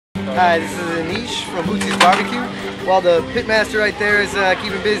Hi, this is Anish from Bootsy's Barbecue. While the pitmaster right there is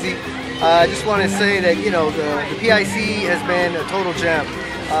keeping busy, I just want to say that, you know, the PIC has been a total gem.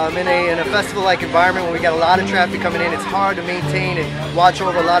 In a festival-like environment where we got a lot of traffic coming in, it's hard to maintain and watch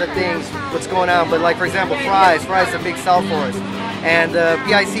over a lot of things, what's going on. But like, for example, fries is a big sell for us. And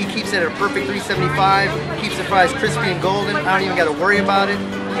PIC keeps it at a perfect 375, keeps the fries crispy and golden. I don't even got to worry about it.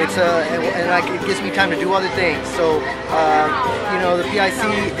 It's it gives me time to do other things. So you know, the PIC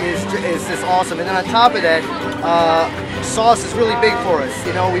is just awesome. And then on top of that, sauce is really big for us.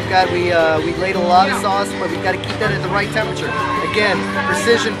 You know, we ladle a lot of sauce, but we've got to keep that at the right temperature. Again,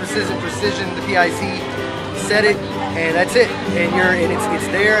 precision. The PIC set it, and that's it. And it's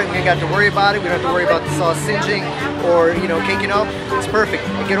there, and we ain't got to worry about it. We don't have to worry about the sauce singeing or, you know, caking up. It's perfect.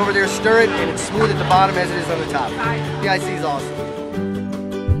 I get over there, stir it, and it's smooth at the bottom as it is on the top. PIC is awesome.